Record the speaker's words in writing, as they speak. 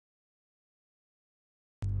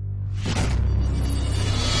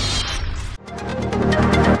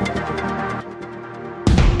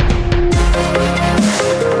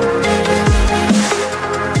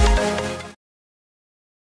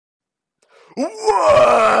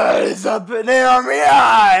What is up in the army?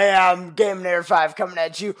 I am GameNair5 coming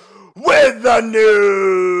at you with a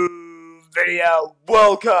new video.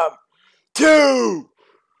 Welcome to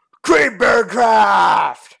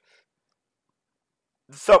Creepercraft.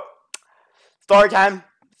 So, story time.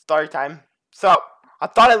 So, I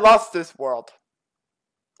thought I lost this world.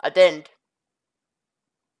 I didn't.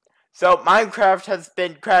 So, Minecraft has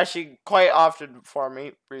been crashing quite often for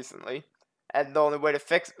me recently. And the only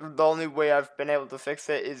way I've been able to fix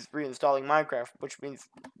it is reinstalling Minecraft, which means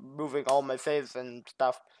moving all my saves and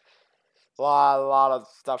stuff. A lot of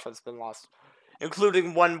stuff has been lost,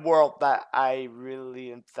 including one world that I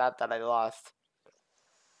really am sad that I lost.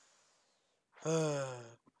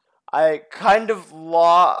 I kind of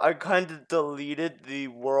deleted the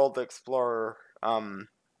World Explorer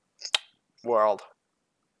world.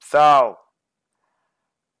 So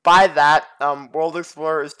by that, World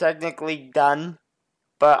Explorer is technically done,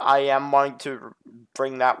 but I am wanting to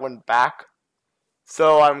bring that one back.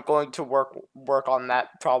 So I'm going to work on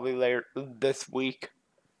that probably later this week,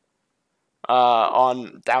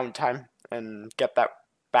 on downtime, and get that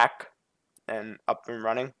back and up and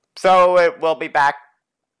running. So it will be back.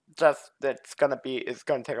 Just it's gonna take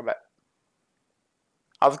a bit.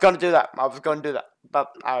 I was gonna do that,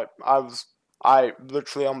 but I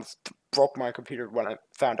literally almost broke my computer when I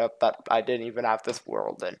found out that I didn't even have this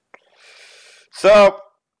world in. So,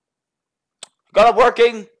 got it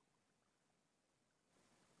working.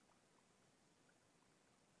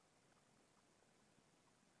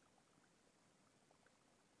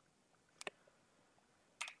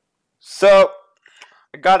 So,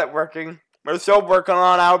 I got it working. We're still working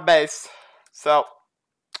on our base. So,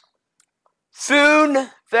 soon,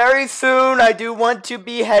 very soon, I do want to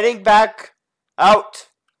be heading back out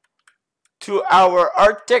to our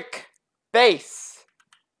Arctic base.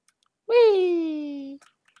 Whee!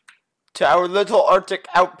 To our little Arctic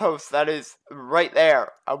outpost that is right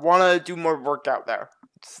there. I want to do more work out there.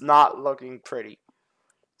 It's not looking pretty.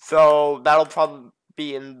 So that'll probably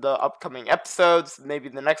be in the upcoming episodes, maybe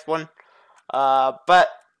the next one. But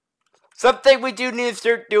something we do need to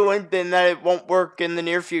start doing, being that it won't work in the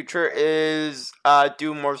near future, is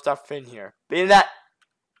do more stuff in here. Being that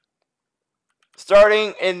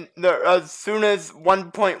starting in as soon as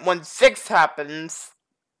 1.16 happens,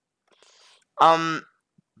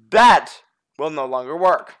 that will no longer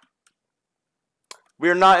work.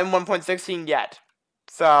 We're not in 1.16 yet,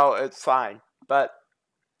 so it's fine. But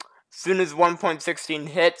as soon as 1.16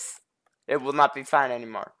 hits, it will not be fine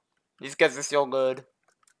anymore. These guys are still good.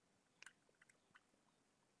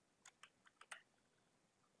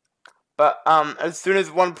 But as soon as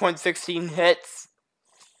 1.16 hits,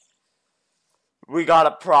 we got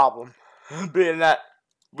a problem. Being that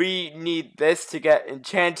we need this to get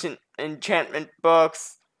enchantment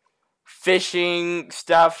books, fishing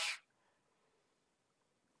stuff.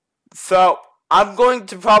 So I'm going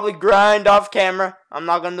to probably grind off camera. I'm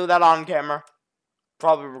not going to do that on camera.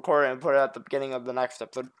 Probably record it and put it at the beginning of the next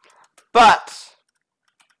episode. But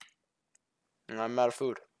I'm out of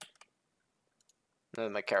food.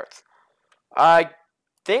 There's my carrots. I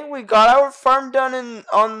think we got our farm done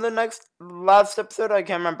on the last episode. I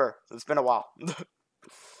can't remember. It's been a while.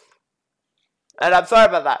 And I'm sorry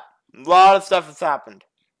about that. A lot of stuff has happened.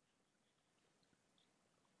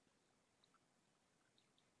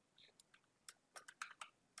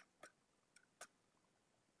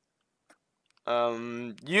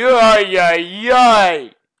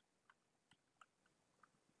 Yay!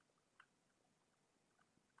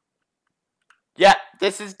 Yeah,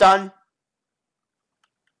 this is done.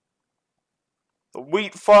 The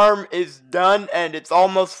wheat farm is done, and it's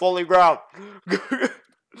almost fully grown.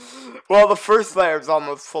 Well, the first layer is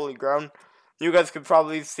almost fully grown. You guys could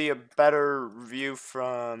probably see a better view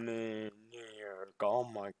from in here. Oh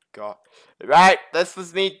my god. Right, this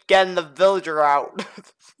was me getting the villager out.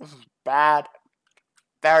 This was bad.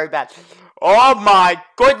 Very bad. Oh my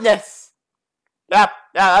goodness! Yeah,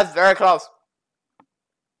 that's very close.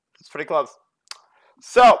 It's pretty close.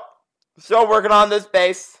 So, still working on this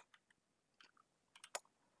base.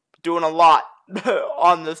 Doing a lot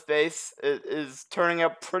on this base. It is turning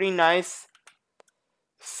out pretty nice.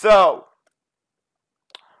 So,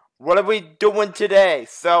 what are we doing today?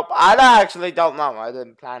 So, I actually don't know. I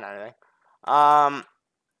didn't plan anything. I'm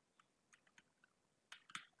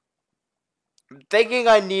thinking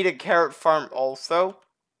I need a carrot farm also.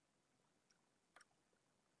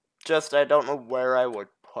 Just I don't know where I would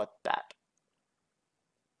put that.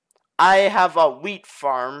 I have a wheat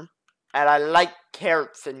farm, and I like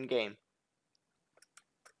carrots in game.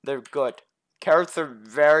 They're good. Carrots are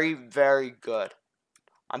very, very good.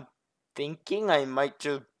 I'm thinking I might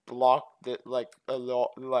just block it like a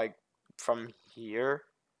lot, like from here.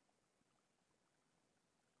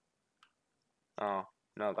 Oh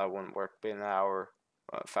no, that wouldn't work. Being our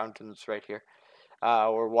fountains right here,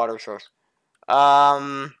 or water source.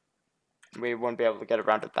 We won't be able to get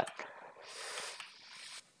around it then.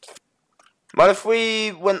 What if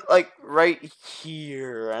we went like right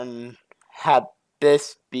here and had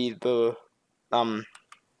this be the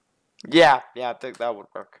yeah, I think that would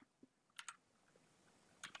work.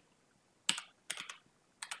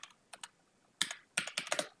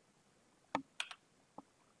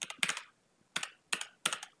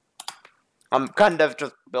 I'm kind of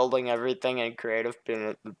just building everything in creative, being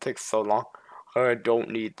it takes so long. I don't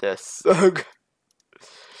need this. You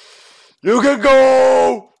can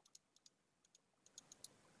go!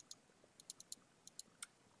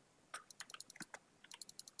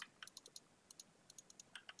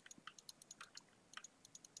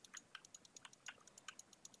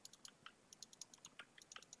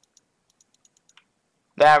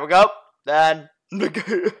 There we go. Then.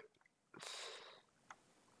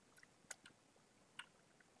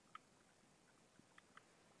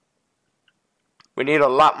 We need a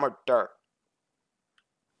lot more dirt.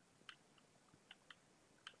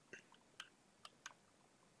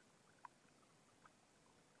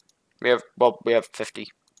 We have 50.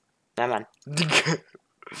 Never mind.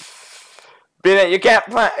 You can't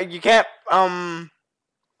plant,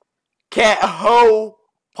 can't hoe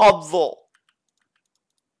puzzle.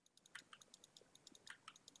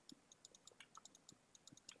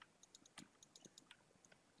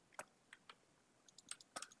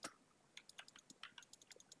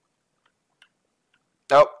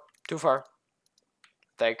 Nope, too far.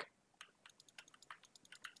 Think.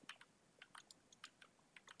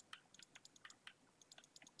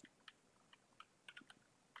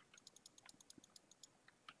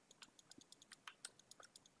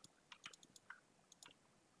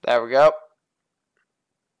 There we go.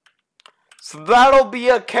 So that'll be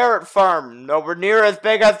a carrot farm. Nowhere near as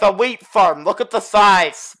big as the wheat farm. Look at the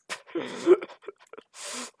size.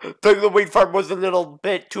 I think the wheat farm was a little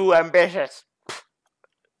bit too ambitious.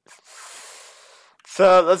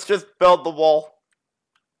 So let's just build the wall.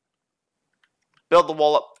 Build the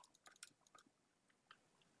wall up.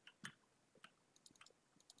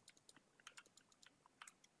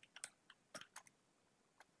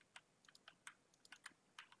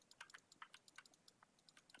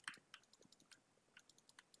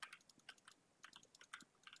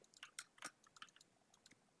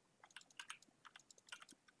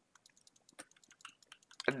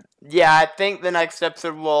 Yeah, I think the next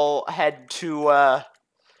episode we'll head to,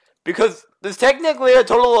 because there's technically a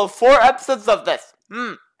total of 4 episodes of this.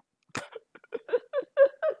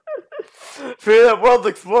 World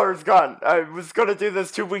Explorer's gone. I was gonna do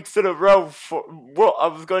this 2 weeks in a row. I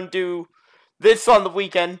was gonna do this on the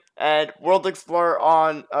weekend and World Explorer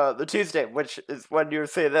on the Tuesday, which is when you're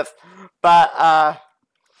seeing this. But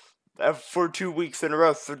for 2 weeks in a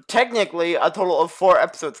row, so technically a total of 4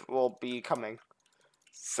 episodes will be coming.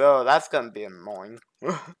 So that's gonna be annoying.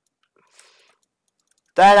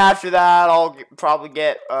 Then after that, I'll probably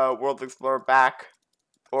get World Explorer back,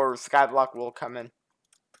 or Skyblock will come in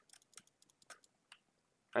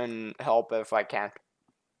and help if I can.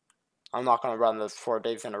 I'm not gonna run this 4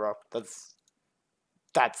 days in a row. That's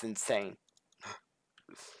insane.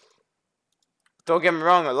 Don't get me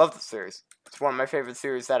wrong, I love the series. It's one of my favorite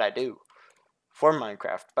series that I do for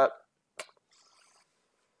Minecraft, but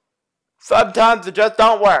sometimes it just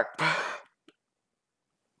don't work.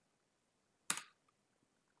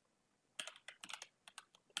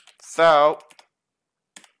 So,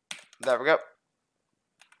 there we go.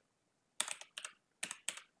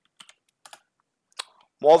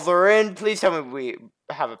 Walls are in. Please tell me we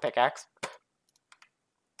have a pickaxe.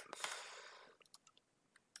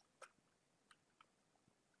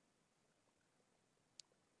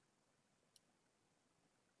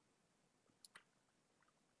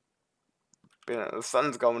 The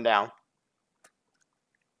sun's going down.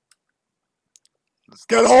 Let's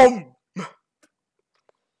get home!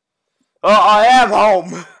 I am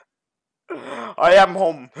home! I am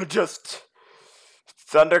home. Just,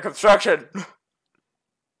 it's under construction.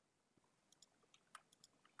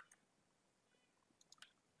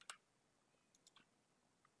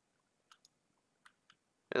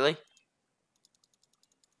 Really?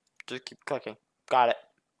 Just keep clicking. Got it.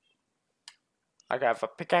 I got a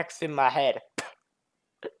pickaxe in my head.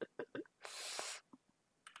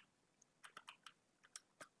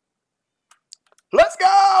 Let's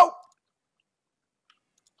go!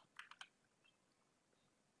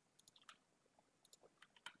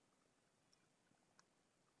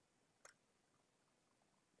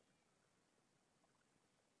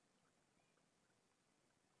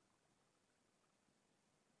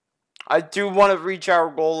 I do want to reach our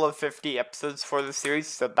goal of 50 episodes for the series,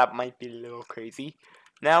 so that might be a little crazy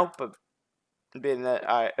now, but being that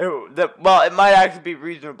well, it might actually be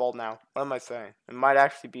reasonable now. What am I saying? It might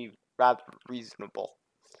actually be rather reasonable.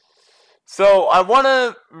 So I want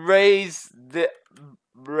to raise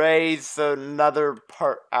another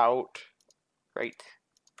part out right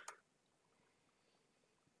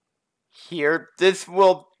here. This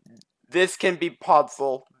can be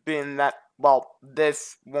puzzle, being that, well,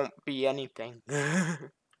 this won't be anything.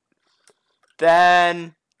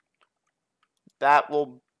 Then that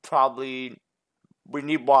will probably, we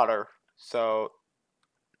need water, so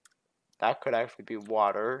that could actually be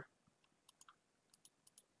water.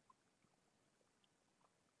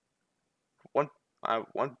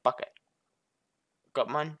 One bucket. Got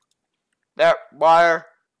mine. There, water,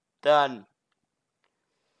 done.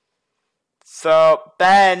 So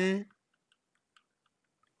then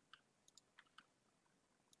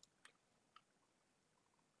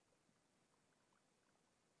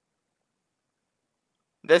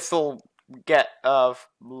this will get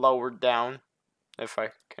lowered down if I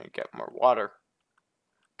can get more water.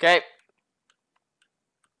 Okay.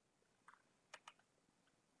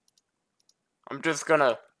 I'm just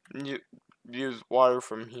gonna use water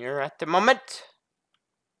from here at the moment.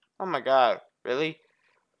 Oh my god, really?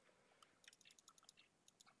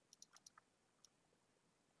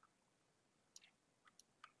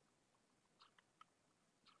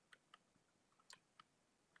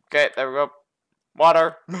 Okay, there we go.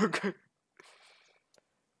 Water. Okay.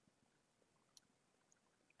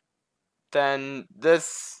 Then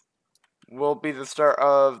this will be the start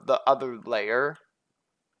of the other layer.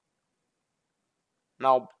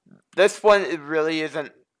 Now, this one, it really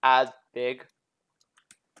isn't as big.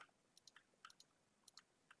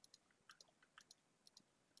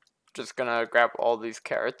 Just gonna grab all these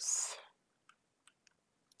carrots.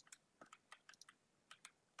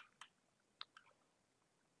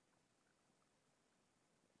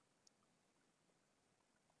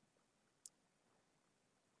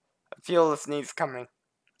 I feel the sneeze coming.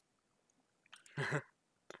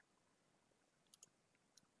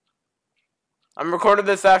 I'm recording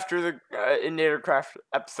this after the Inatorcraft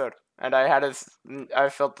episode, and I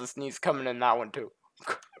felt the sneeze coming in that one too.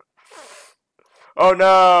 Oh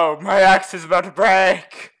no, my axe is about to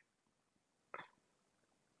break.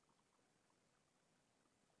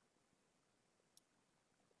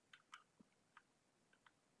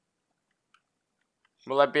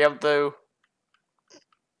 Will I be able to?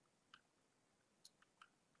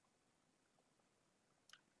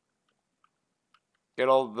 Get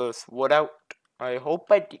all this wood out? I hope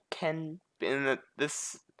I can. The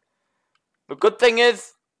good thing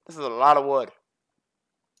is, this is a lot of wood.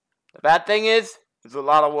 The bad thing is, it's a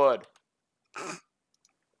lot of wood.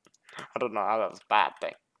 I don't know how that was a bad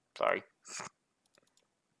thing. Sorry.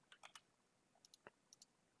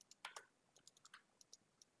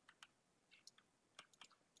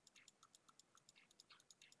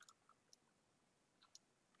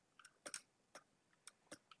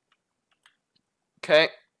 Okay.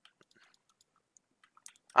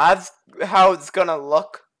 That's how it's gonna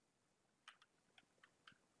look.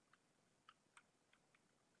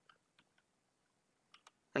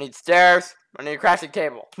 I need stairs. I need a crafting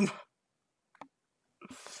table.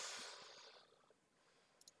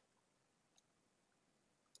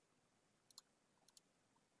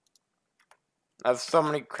 There's so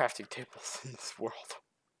many crafting tables in this world.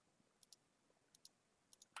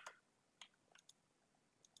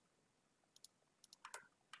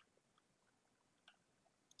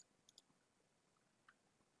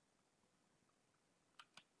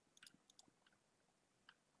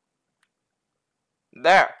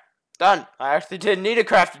 There. Done. I actually didn't need a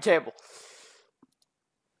crafting table.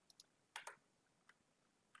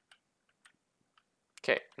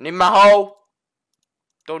 Okay. I need my hoe.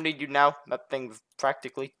 Don't need you now. That thing's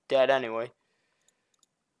practically dead anyway.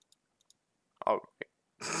 Oh.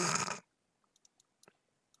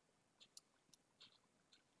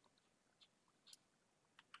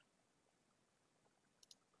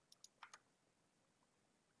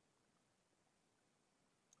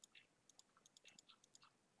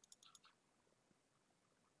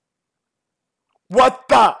 What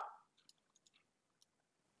the?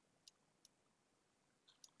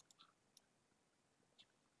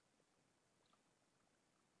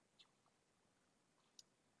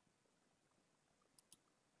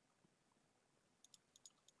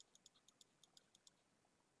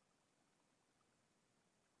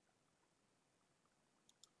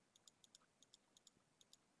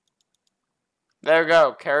 There we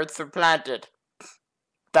go. Carrots are planted.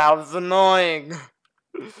 That was annoying.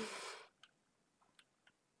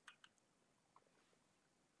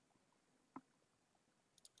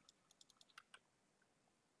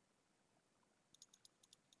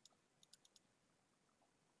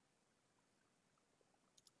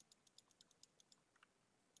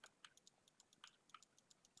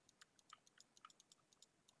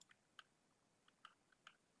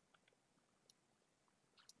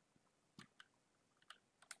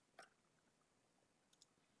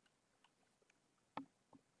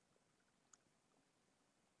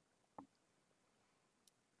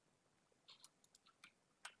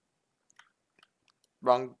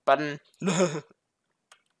 Wrong button.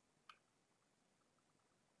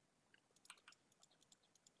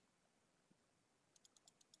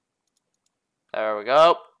 There we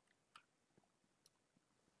go.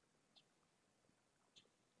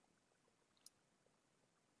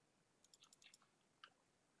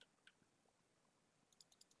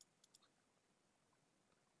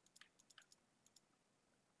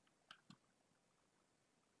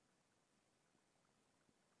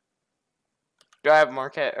 Do I have more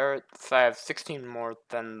carrots? I have 16 more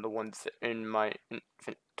than the ones in my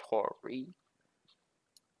inventory.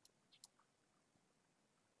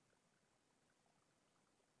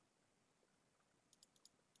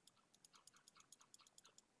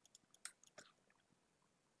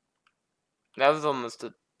 That was almost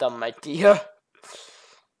a dumb idea.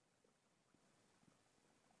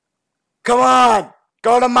 Come on!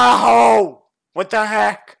 Go to my hole! What the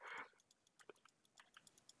heck?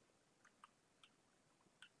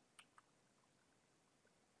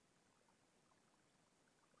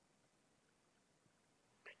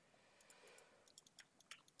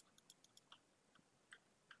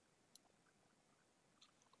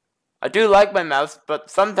 I do like my mouse, but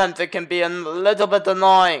sometimes it can be a little bit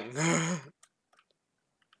annoying.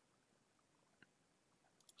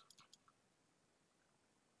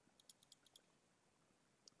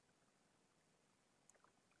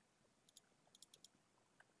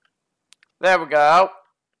 There we go.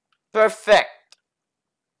 Perfect.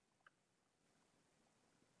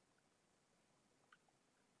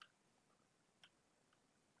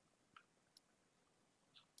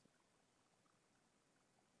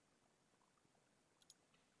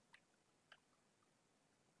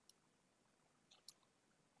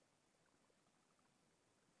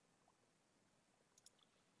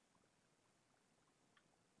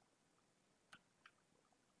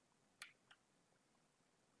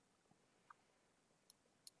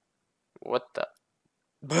 What the?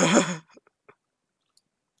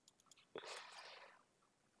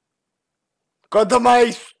 Go to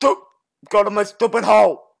my stupid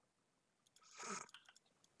hole.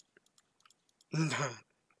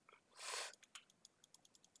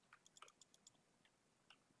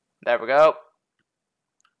 There we go.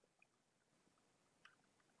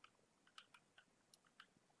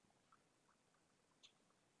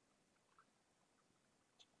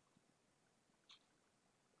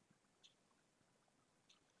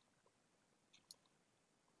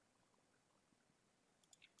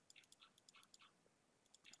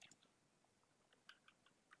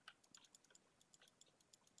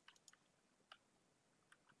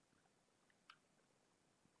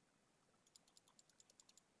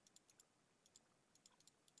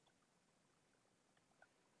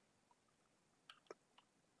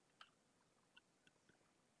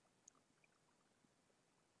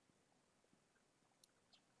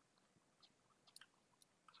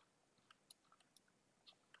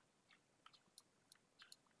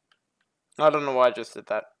 I don't know why I just did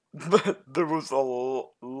that. But there was a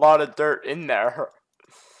lot of dirt in there.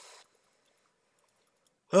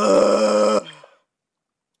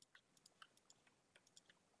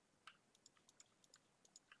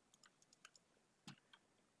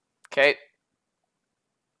 Okay.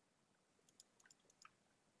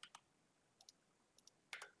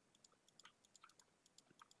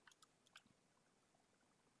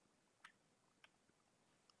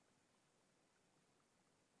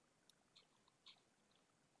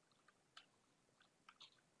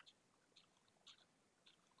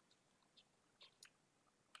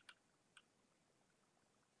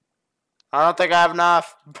 I don't think I have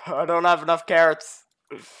enough. I don't have enough carrots.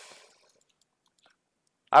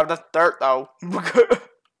 I have enough dirt though.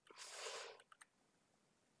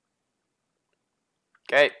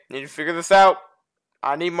 Okay, need to figure this out.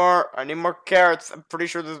 I need more carrots. I'm pretty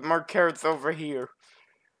sure there's more carrots over here.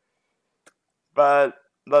 But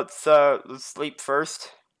let's sleep first.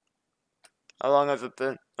 How long has it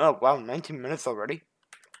been? Oh wow, 19 minutes already.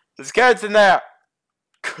 There's carrots in there.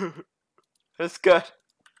 That's good.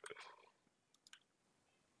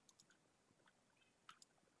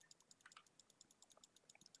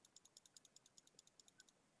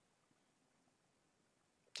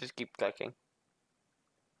 Just keep clicking.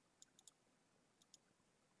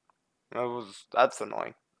 That's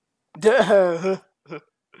annoying.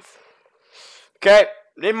 Okay,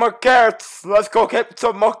 need more carrots. Let's go get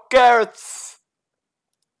some more carrots.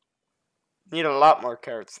 Need a lot more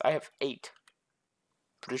carrots. I have 8.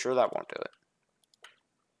 Pretty sure that won't do it.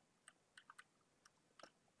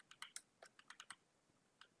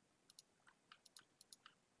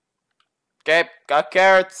 Okay, got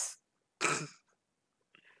carrots.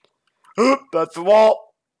 That's the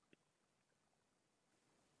wall.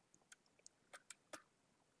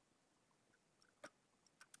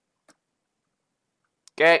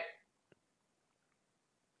 Okay.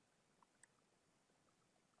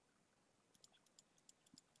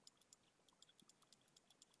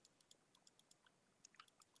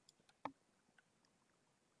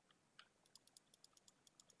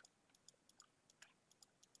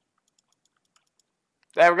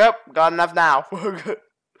 There we go. Got enough now.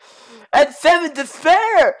 And 7 to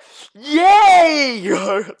spare! Yay!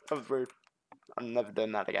 That was weird. I'm never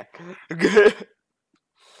doing that again.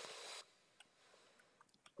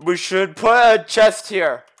 We should put a chest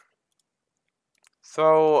here.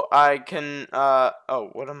 So I can, oh,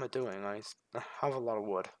 what am I doing? I have a lot of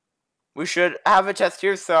wood. We should have a chest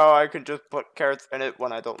here so I can just put carrots in it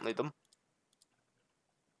when I don't need them.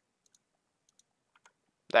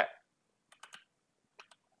 There.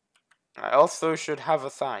 I also should have a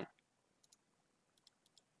sign.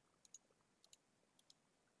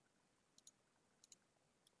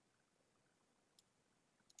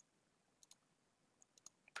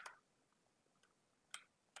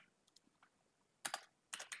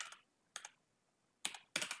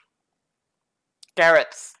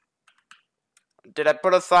 Carrots. Did I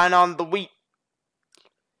put a sign on the wheat?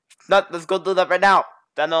 If not, let's go do that right now.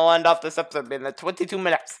 Then I'll end off this episode in the 22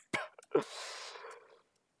 minutes.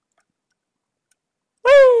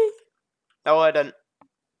 Whee! No, I didn't.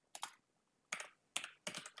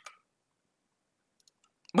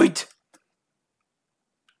 Wait!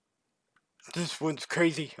 This one's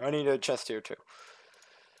crazy. I need a chest here too.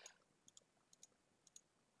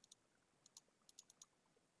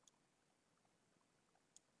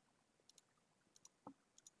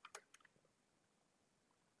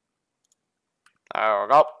 There we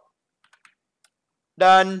go.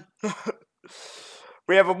 Done.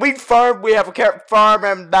 We have a wheat farm, we have a carrot farm,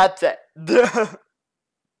 and that's it.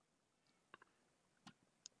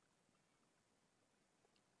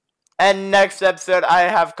 And next episode, I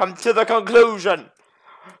have come to the conclusion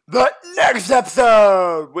that next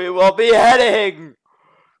episode, we will be heading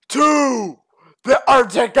to the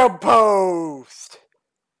Arctic Outpost.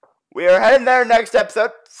 We are heading there next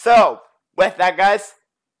episode. So, with that, guys,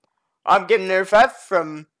 I'm Game Nerd 5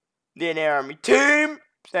 from the NA Army team.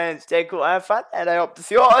 And stay cool and have fun. And I hope to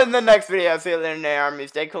see you all in the next video. See you later, NA Army.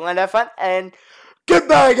 Stay cool and have fun. And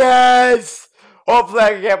goodbye, guys. Hopefully,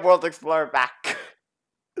 I can get World Explorer back.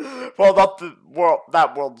 Well, not the world.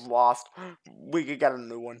 That world's lost. We could get a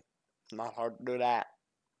new one. Not hard to do that.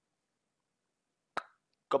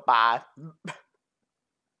 Goodbye.